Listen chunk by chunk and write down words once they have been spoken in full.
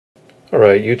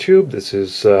Alright, YouTube, this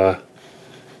is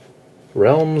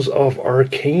Realms of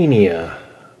Arkania,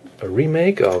 a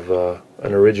remake of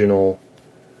an original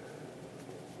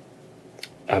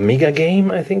Amiga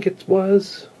game, I think it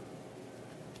was.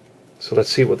 So let's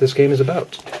see what this game is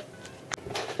about.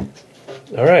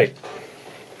 Alright.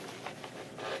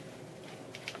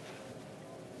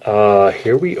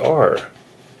 Here we are.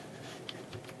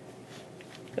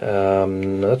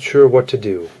 Not sure what to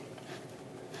do.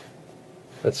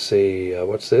 Let's see,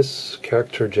 what's this?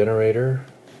 Character generator.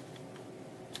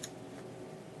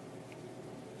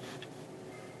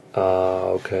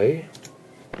 Okay.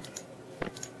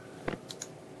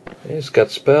 He's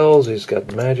got spells, he's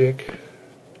got magic.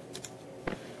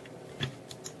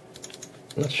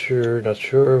 Not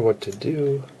sure what to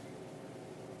do.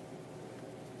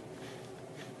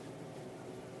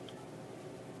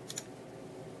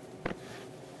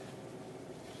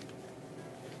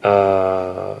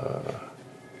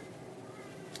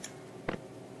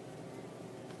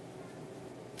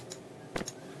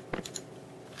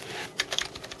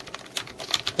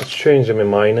 Let's change him in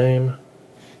my name.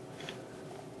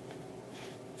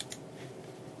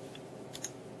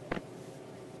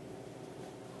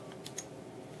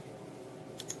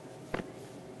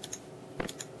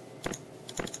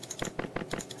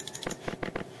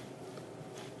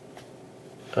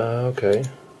 Okay.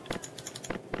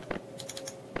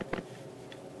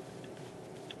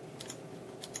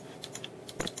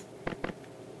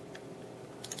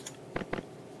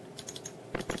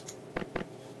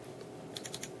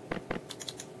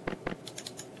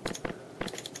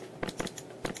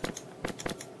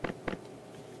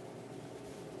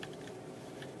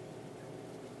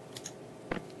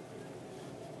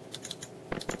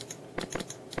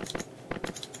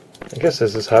 I guess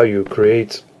this is how you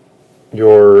create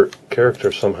your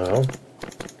character somehow.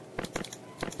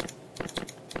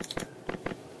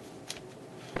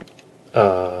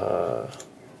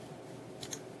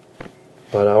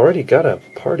 But I already got a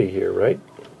party here, right?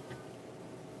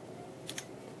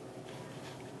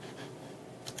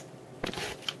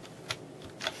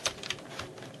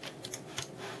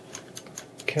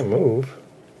 Can't move.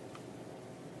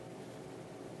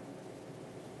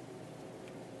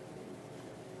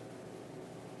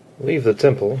 Leave the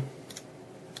temple.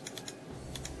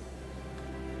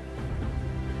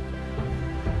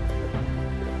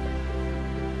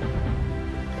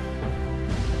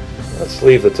 Let's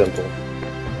leave the temple.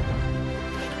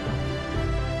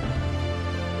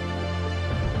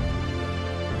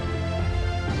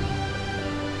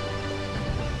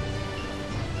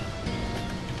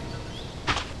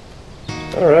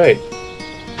 All right.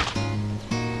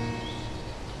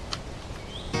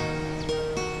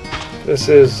 This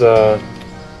is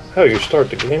how you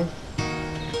start the game.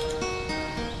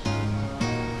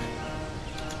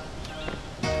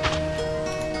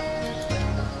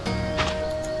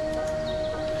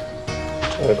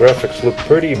 The graphics look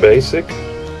pretty basic.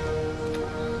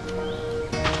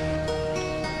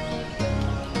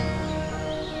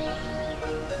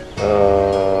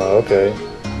 Okay.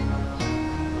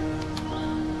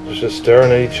 Just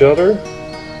staring at each other?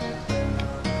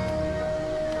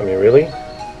 I mean, really?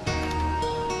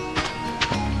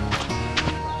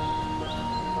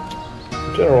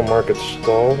 General market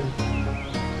stall.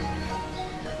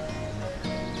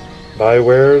 Buy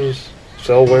wares,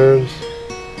 sell wares,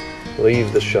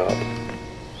 leave the shop.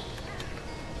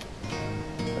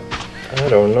 I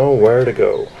don't know where to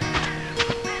go.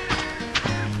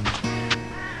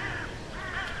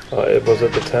 It was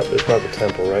at the temple. It's not the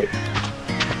temple, right?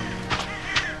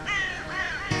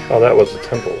 Oh, that was the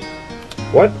temple.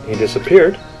 What? He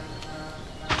disappeared?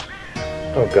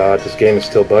 Oh god, this game is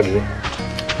still buggy.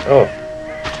 Oh.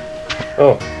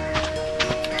 Oh.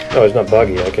 No, it's not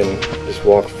buggy. I can just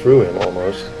walk through him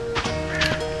almost.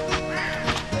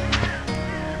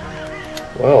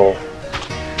 Well,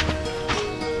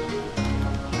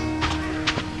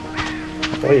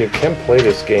 you can play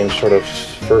this game sort of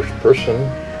first person.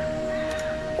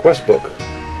 Quest book.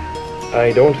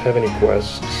 I don't have any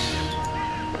quests.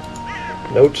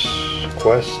 Notes,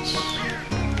 quests.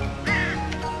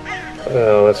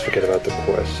 Let's forget about the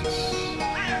quests.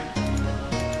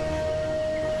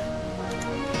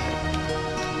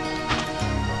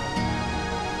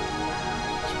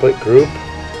 Split group.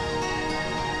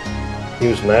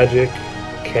 Use magic,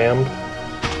 camp.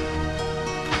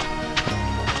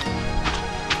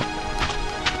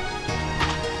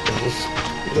 I'm just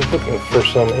looking for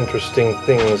some interesting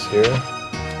things here.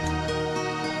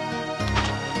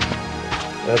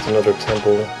 That's another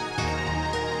temple.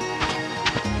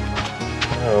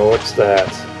 Oh, what's that?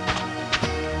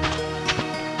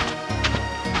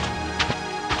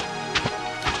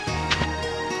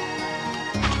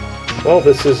 Well,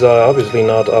 this is obviously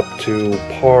not up to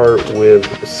par with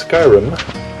Skyrim.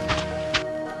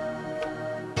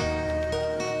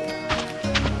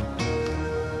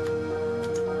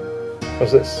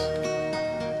 What's this?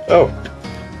 Oh!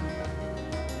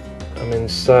 I'm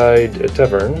inside a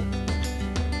tavern.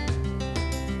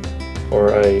 Or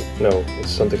no,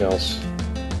 it's something else.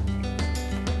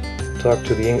 Talk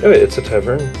to the... Oh, it's a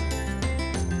tavern.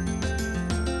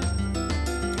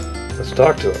 Let's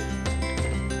talk to him.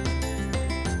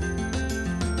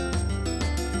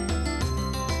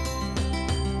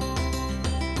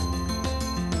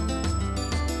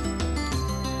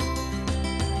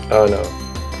 Oh no.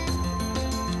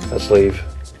 Let's leave.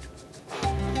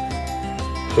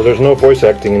 So there's no voice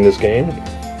acting in this game.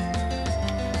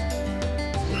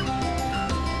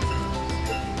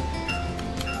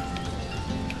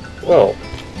 Well.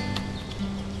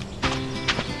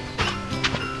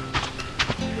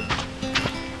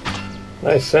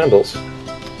 Nice sandals.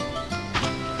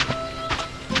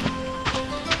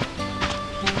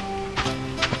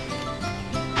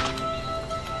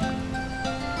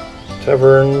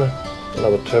 Tavern,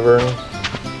 another tavern.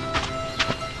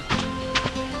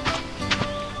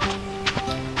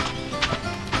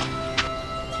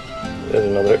 There's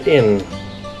another inn.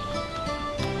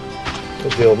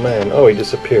 There's the old man. Oh, he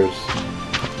disappears.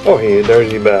 Oh,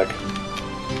 there's he back.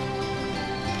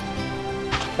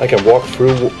 I can walk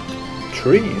through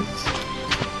trees.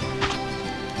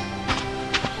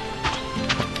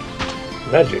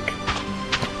 Magic.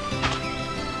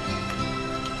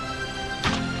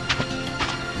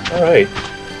 Alright.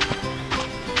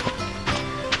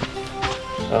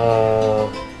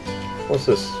 What's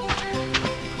this?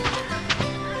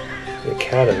 The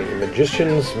Academy.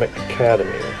 Magician's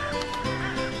Academy.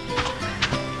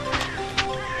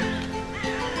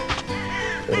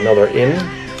 Another inn.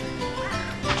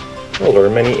 Well, there are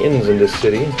many inns in this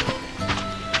city.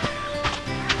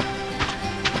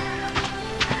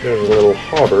 There's a little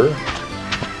harbor.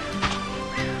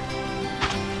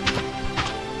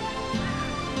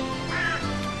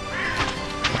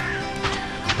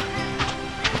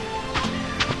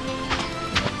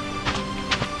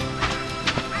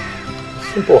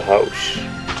 Simple house.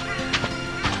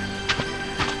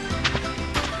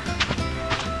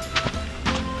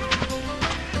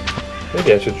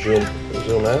 Maybe I should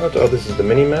zoom out. Oh, this is the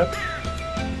mini-map.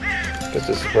 Guess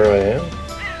this is where I am.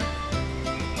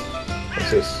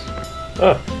 What's this?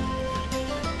 Ah!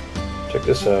 Check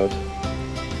this out.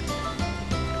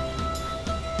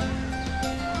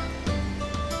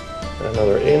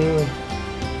 Another inn.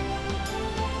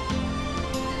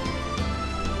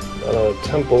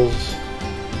 Temples.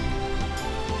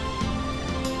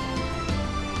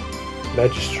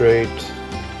 Magistrate.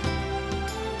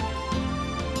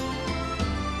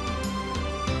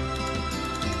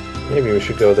 Maybe we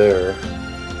should go there,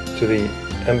 to the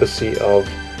Embassy of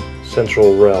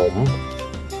Central Realm.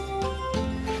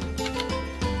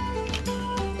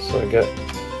 So I get,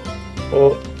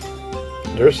 well,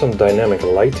 there's some dynamic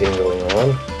lighting going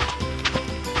on.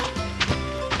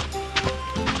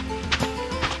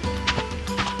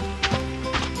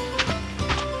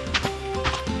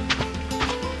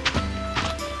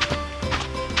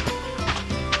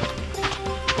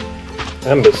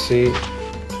 Embassy.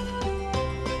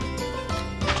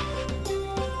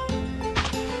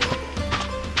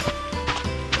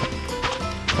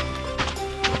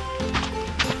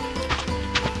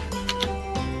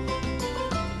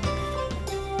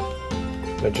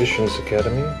 Magician's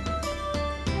Academy.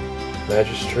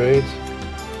 Magistrate.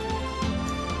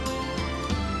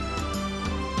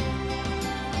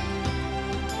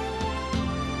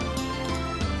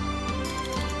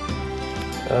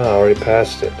 Ah, I already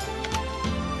passed it.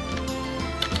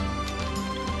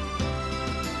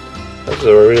 This is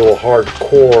a real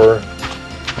hardcore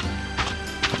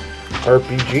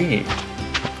RPG,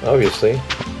 obviously.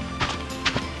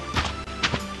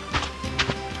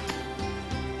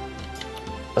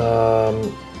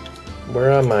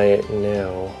 Where am I at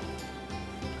now?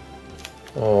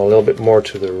 Oh, a little bit more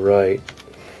to the right.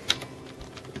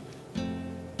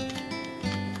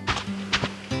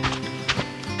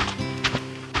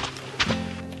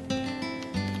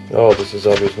 Oh, this is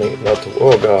obviously not to...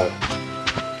 Oh, God.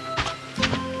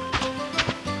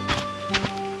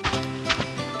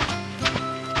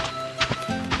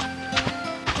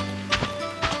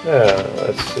 Yeah,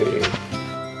 let's see.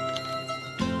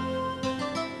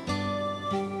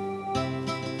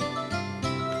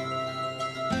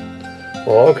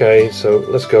 Well, okay, so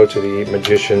let's go to the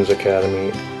Magician's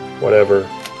Academy, whatever.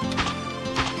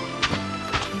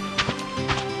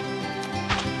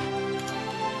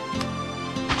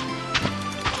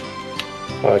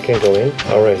 Oh, I can't go in?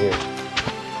 Oh, right here.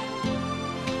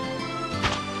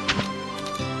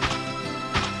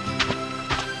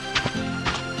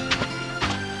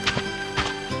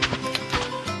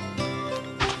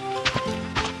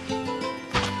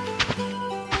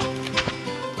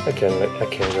 I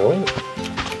can't go in.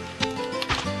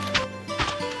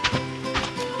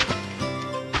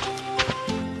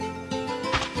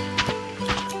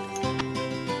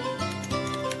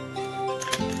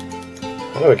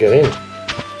 How do I get in?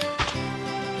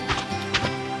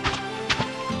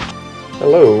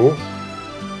 Hello?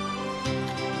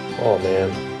 Oh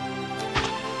man.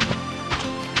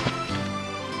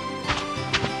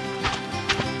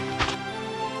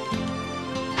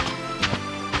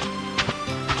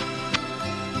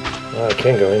 Oh, I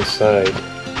can't go inside.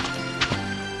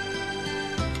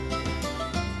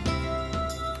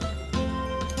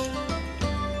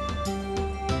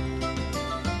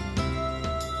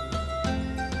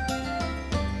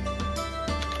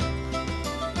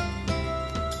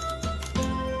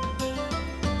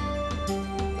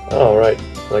 Oh, right,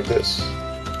 like this.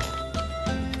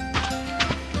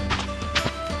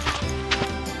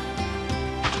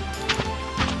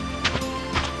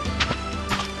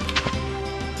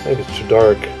 Maybe it's too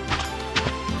dark.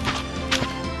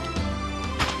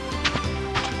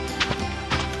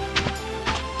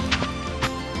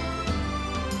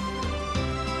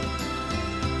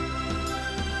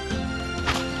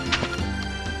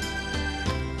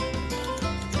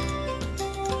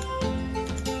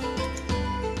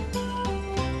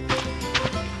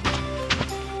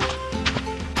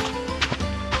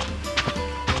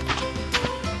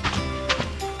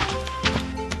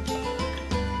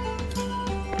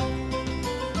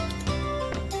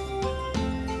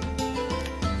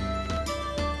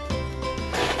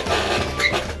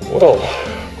 Well,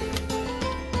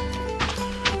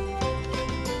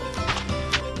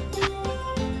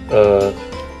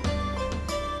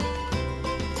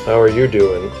 how are you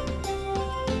doing?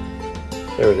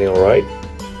 Everything alright?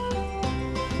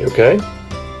 You okay?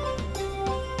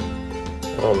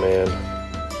 Oh man.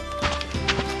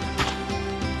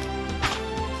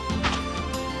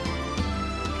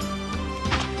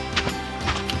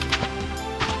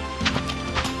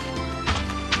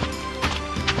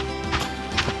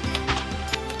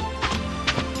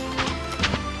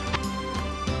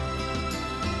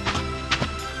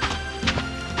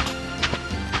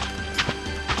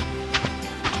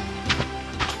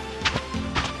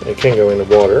 You can't go in the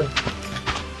water,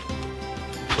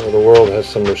 so the world has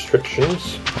some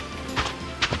restrictions.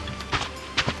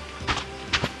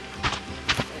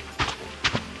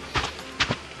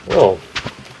 Well,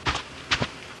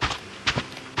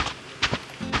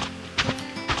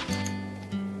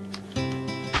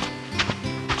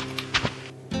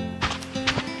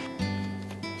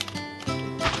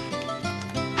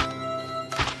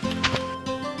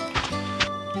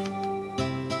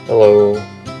 hello.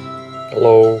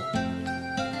 Hello?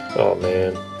 Oh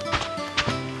man.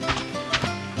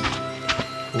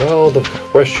 Well, the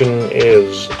question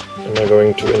is, am I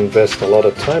going to invest a lot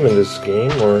of time in this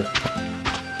game or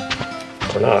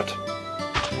not?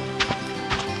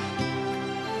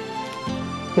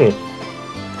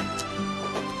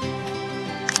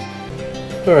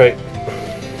 Alright.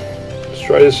 Let's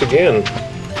try this again.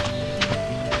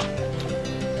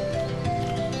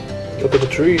 Look at the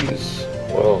trees.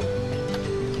 Wow.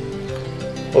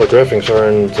 Well, the graphics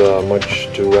aren't much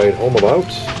to write home about,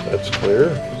 that's clear.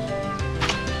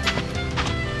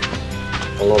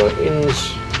 A lot of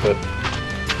inns, but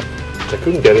I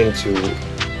couldn't get into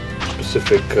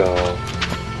specific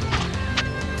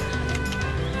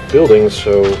buildings,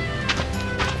 so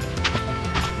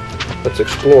let's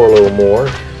explore a little more.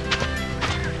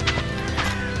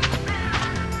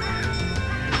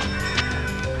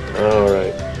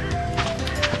 Alright.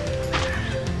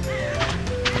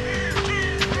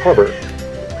 Harbor.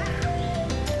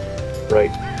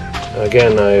 Right.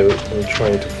 Again, I'm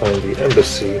trying to find the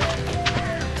embassy.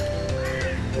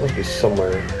 It must be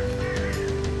somewhere.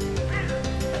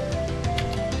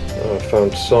 I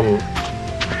found some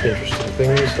interesting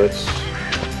things. Let's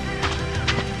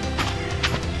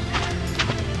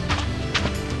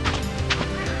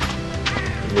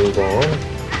move on.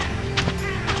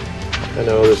 I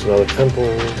know there's another temple.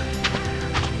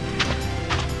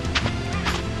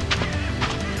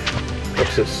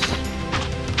 What's this?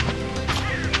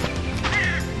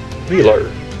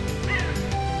 Healer.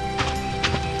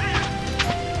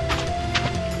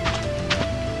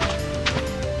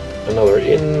 Another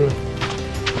inn.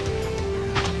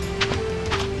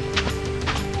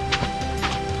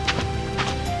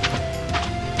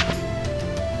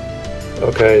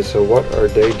 Okay, so what are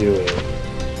they doing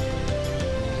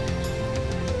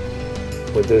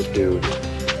with this dude?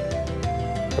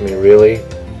 I mean, really?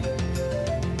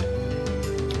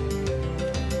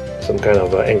 Some kind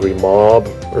of angry mob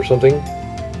or something?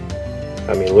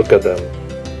 I mean, look at them.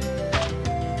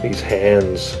 These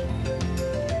hands.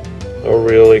 Oh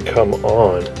really, come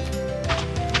on.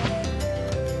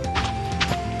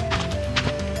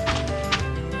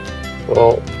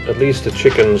 Well, at least the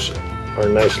chickens are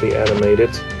nicely animated.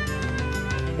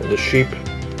 And the sheep,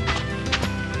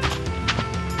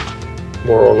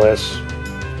 more or less.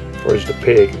 Where's the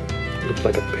pig? Looks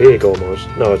like a pig almost.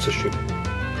 No, it's a sheep.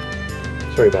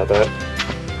 Sorry about that.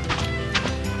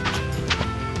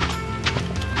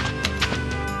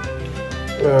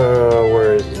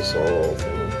 Where is this all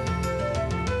thing?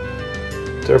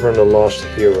 Tavern the Lost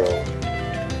Hero.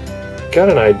 Got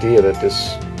an idea that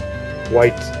this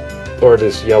white or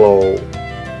this yellow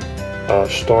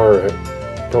star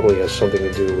probably has something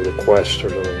to do with a quest or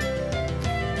something.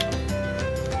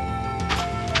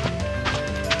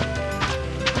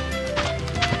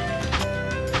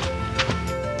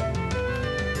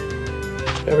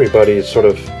 Everybody is sort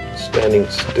of standing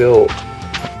still.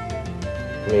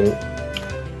 I mean,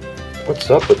 what's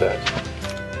up with that?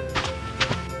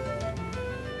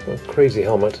 Oh, crazy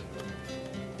helmet.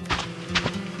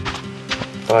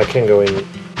 Oh, I can't go in.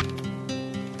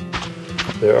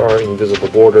 There are invisible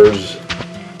borders.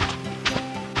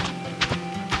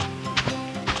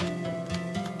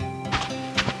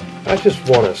 I just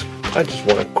want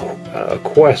a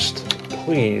quest,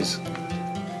 please.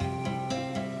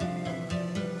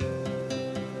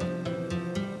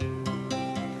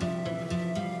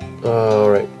 All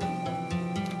right.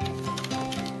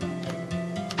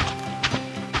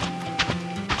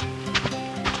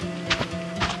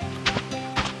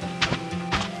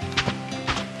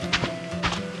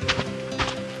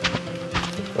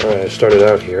 Alright, I started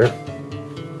out here.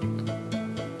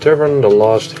 Tavern the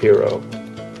Lost Hero.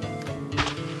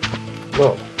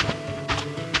 Well.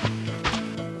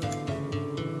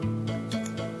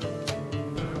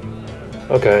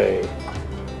 Okay.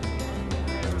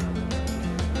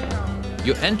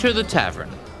 You enter the tavern.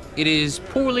 It is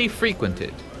poorly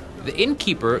frequented. The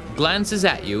innkeeper glances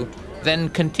at you, then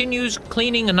continues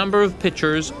cleaning a number of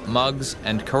pitchers, mugs,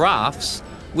 and carafes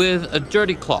with a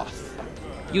dirty cloth.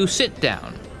 You sit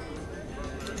down.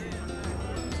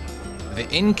 The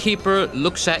innkeeper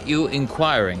looks at you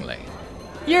inquiringly.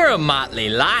 You're a motley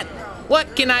lot.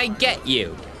 What can I get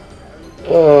you?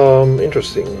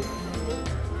 Interesting.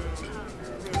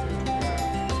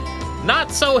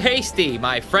 Not so hasty,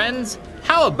 my friends.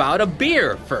 How about a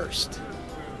beer first?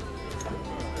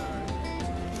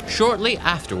 Shortly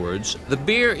afterwards, the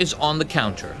beer is on the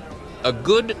counter. A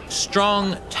good,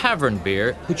 strong tavern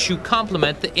beer which you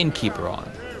compliment the innkeeper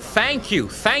on. Thank you,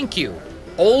 thank you.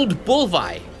 Old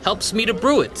Bulvi helps me to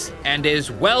brew it and is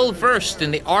well versed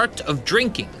in the art of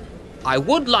drinking. I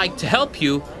would like to help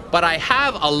you, but I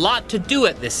have a lot to do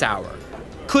at this hour.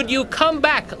 Could you come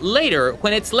back later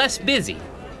when it's less busy?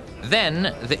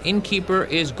 Then the innkeeper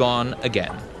is gone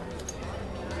again.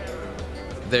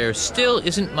 There still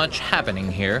isn't much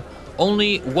happening here.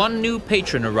 Only one new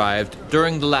patron arrived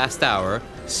during the last hour,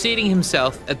 seating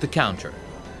himself at the counter.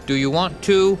 Do you want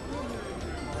to?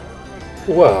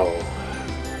 Wow.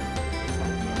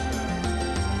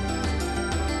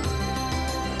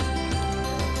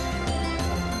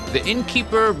 The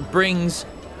innkeeper brings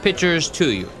pitchers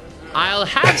to you. I'll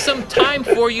have some time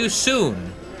for you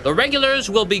soon. The regulars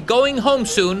will be going home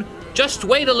soon. Just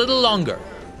wait a little longer.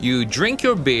 You drink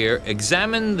your beer,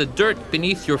 examine the dirt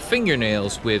beneath your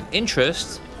fingernails with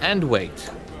interest, and wait.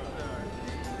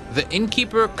 The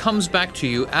innkeeper comes back to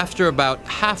you after about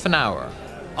half an hour.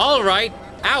 All right,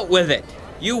 out with it.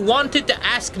 You wanted to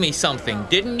ask me something,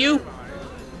 didn't you?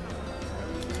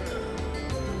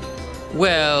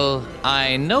 Well,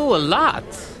 I know a lot,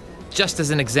 just as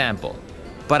an example.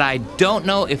 But I don't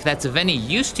know if that's of any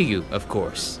use to you, of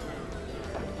course.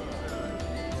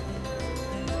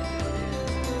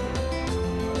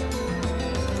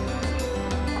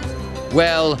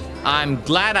 Well, I'm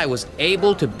glad I was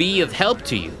able to be of help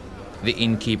to you, the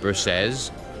innkeeper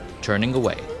says, turning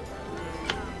away.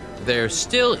 There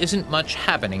still isn't much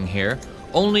happening here.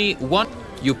 Only one.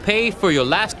 You pay for your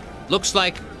last. Looks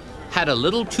like had a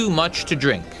little too much to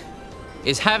drink.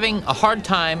 Is having a hard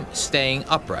time staying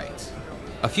upright.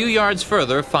 A few yards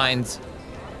further finds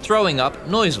throwing up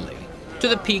noisily to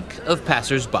the peak of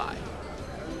passers-by.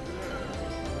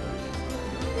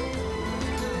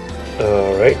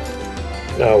 All right.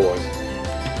 Now what?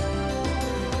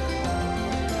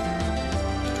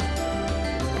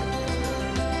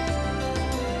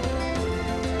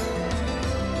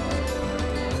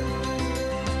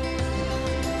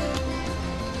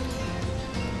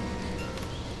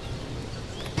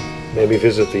 Maybe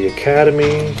visit the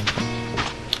academy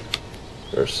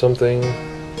or something.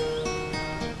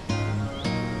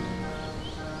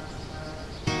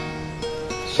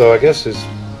 So I guess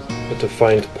but to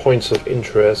find points of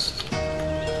interest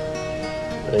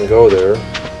and go there.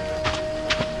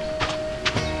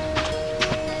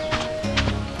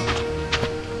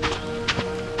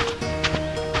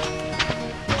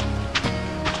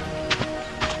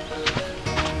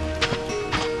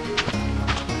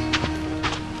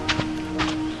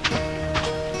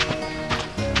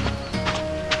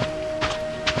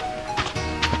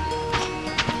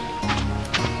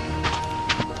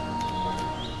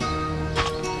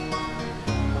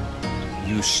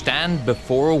 You stand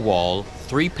before a wall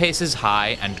 3 paces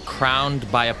high and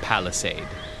crowned by a palisade.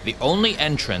 The only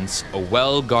entrance, a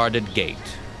well-guarded gate.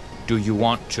 Do you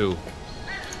want to?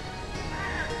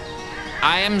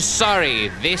 I am sorry,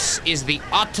 this is the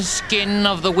Otterskin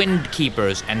of the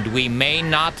Windkeepers, and we may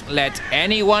not let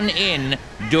anyone in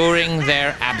during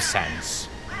their absence.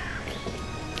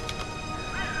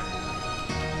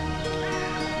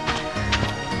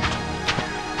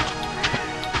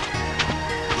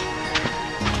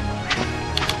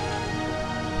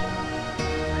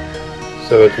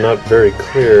 So it's not very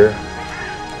clear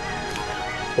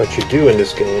what you do in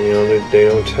this game, you know, they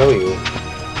don't tell you.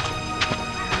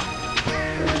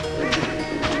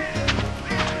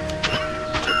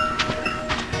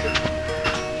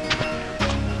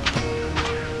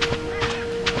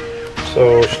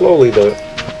 So slowly the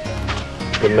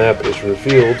map is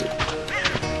revealed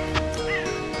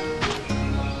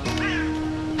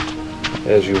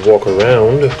as you walk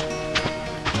around.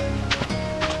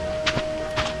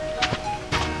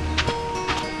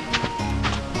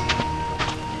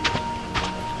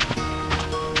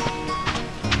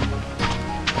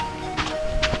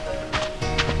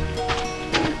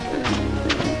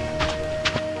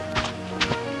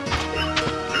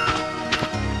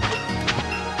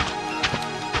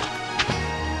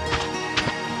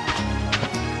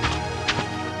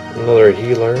 Another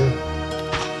healer.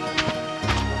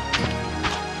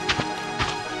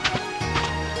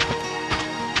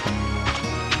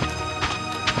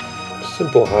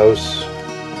 Simple house.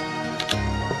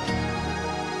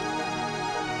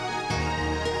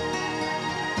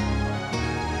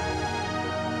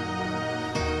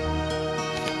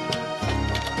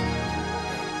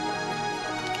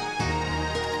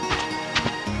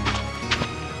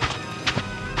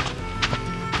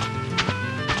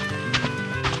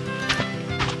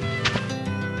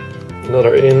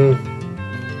 Another inn.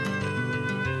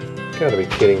 Gotta be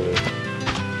kidding me.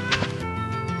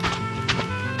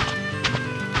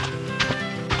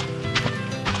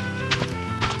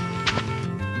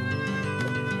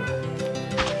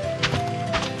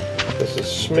 This is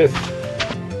Smith.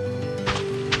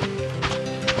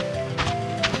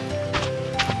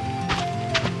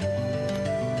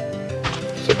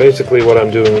 So basically what I'm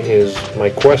doing is, my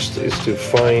quest is to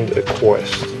find a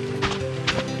quest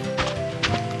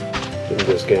in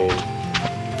this game.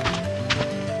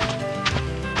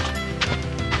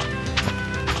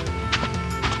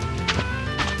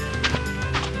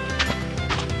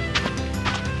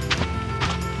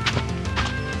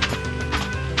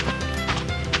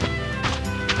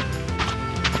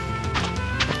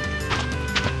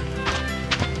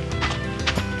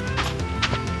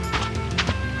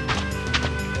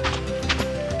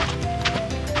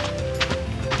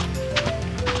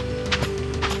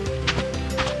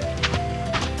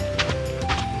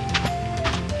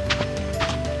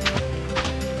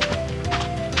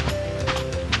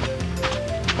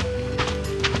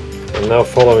 I'm now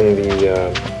following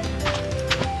the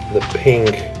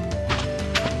pink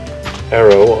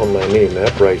arrow on my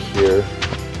mini-map right here.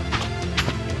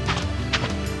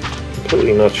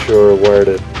 Completely not sure where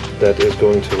that is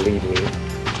going to lead me.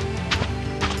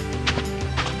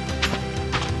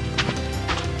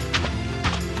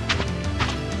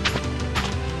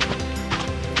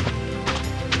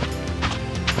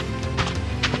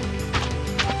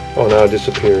 Oh, now it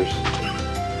disappears.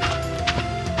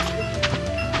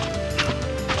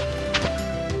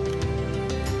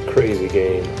 Crazy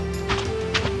game.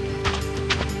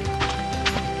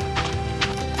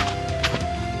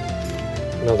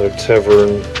 Another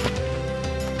tavern.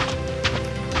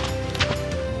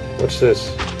 What's this?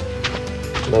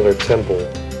 Another temple.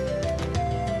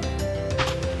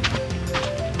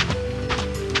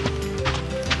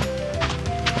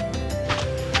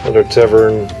 Another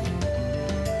tavern.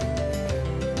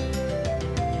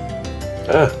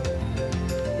 Ah,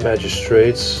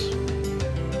 magistrates.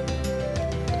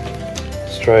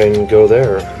 Let's try and go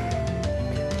there.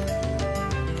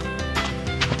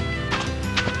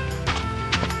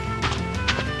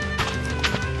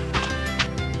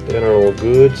 General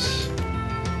goods.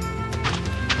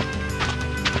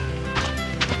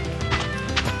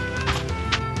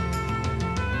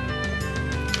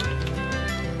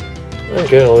 I'm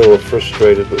getting a little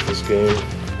frustrated with this game.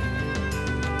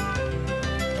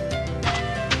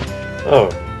 Oh,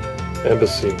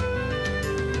 embassy.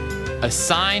 A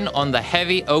sign on the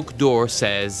heavy oak door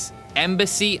says,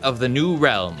 Embassy of the New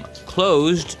Realm,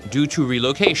 closed due to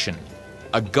relocation.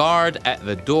 A guard at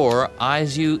the door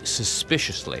eyes you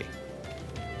suspiciously.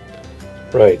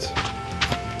 Right.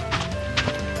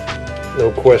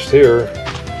 No quest here.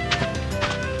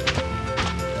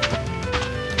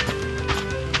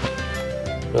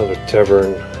 Another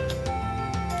tavern.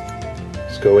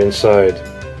 Let's go inside.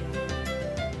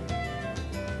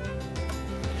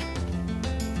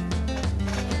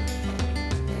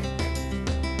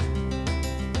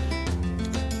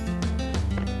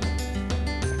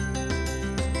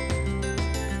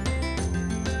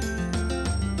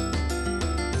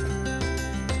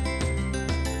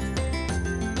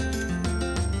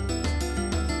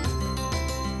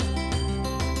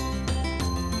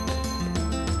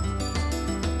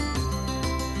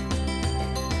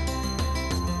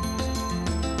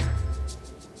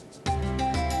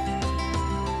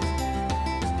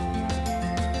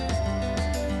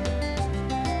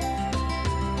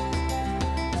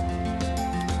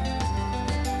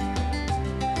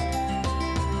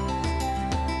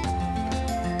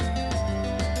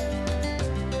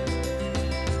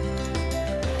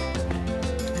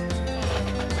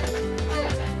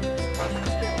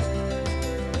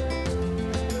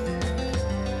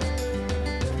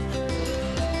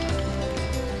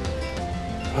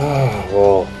 Ah,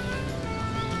 well.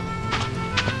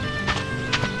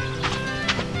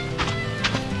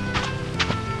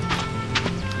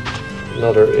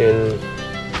 Another inn.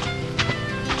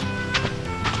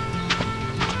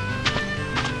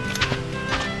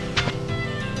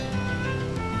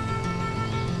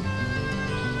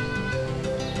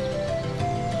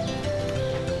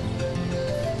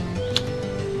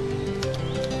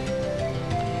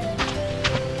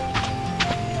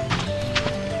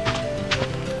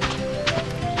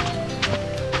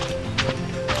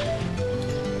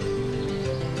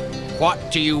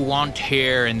 What do you want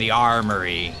here in the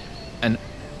armory? And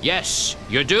yes,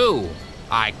 you do.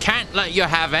 I can't let you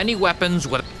have any weapons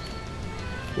with...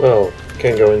 Well,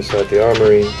 can't go inside the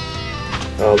armory.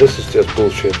 Oh, this is just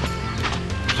bullshit.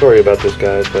 Sorry about this,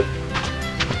 guys, but...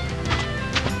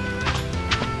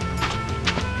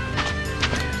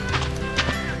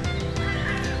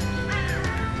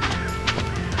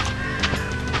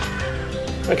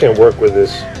 I can't work with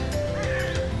this.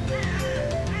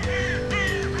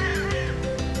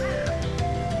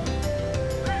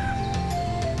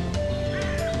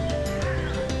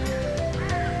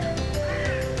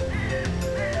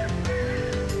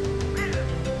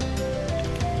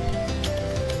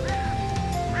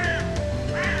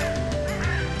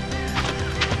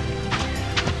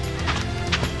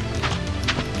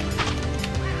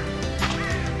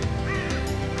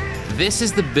 This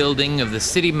is the building of the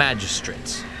city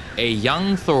magistrates. A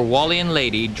young Thorwallian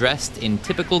lady dressed in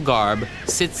typical garb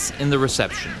sits in the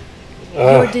reception.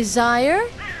 Your desire?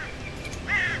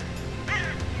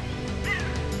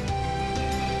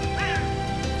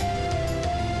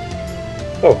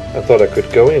 Oh, I thought I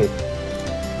could go in.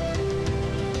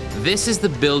 This is the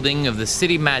building of the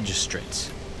city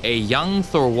magistrates. A young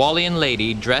Thorwallian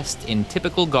lady dressed in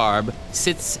typical garb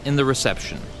sits in the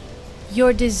reception.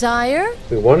 Your desire?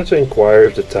 We wanted to inquire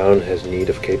if the town has need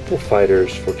of capable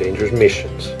fighters for dangerous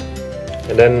missions.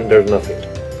 And then there's nothing.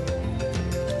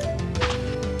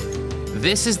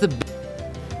 This is the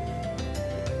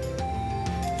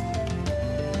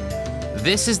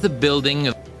building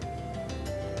of...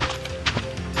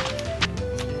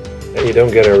 And you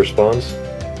don't get a response?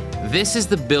 This is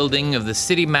the building of the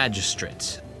city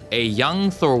magistrates. A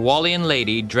young Thorwallian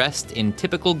lady dressed in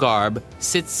typical garb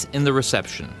sits in the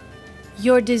reception.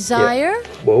 Your desire?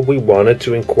 Yeah. Well, we wanted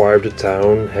to inquire if the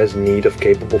town has need of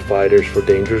capable fighters for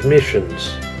dangerous missions.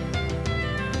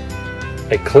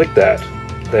 I click that,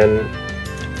 then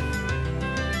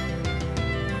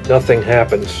nothing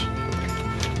happens.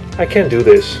 I can't do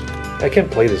this. I can't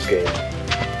play this game.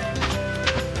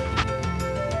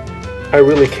 I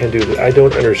really can't do this. I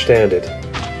don't understand it.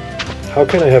 How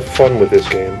can I have fun with this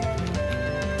game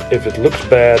if it looks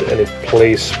bad and it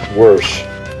plays worse?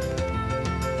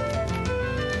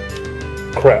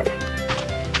 Crap.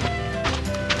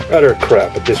 Utter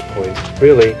crap at this point.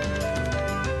 Really.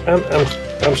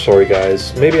 I'm sorry,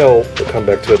 guys. Maybe I'll come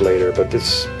back to it later, but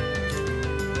this...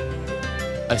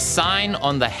 A sign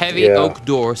on the heavy oak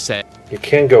door said... You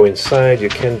can't go inside, you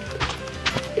can't...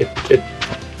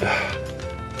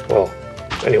 Well,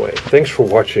 anyway, thanks for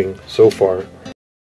watching so far.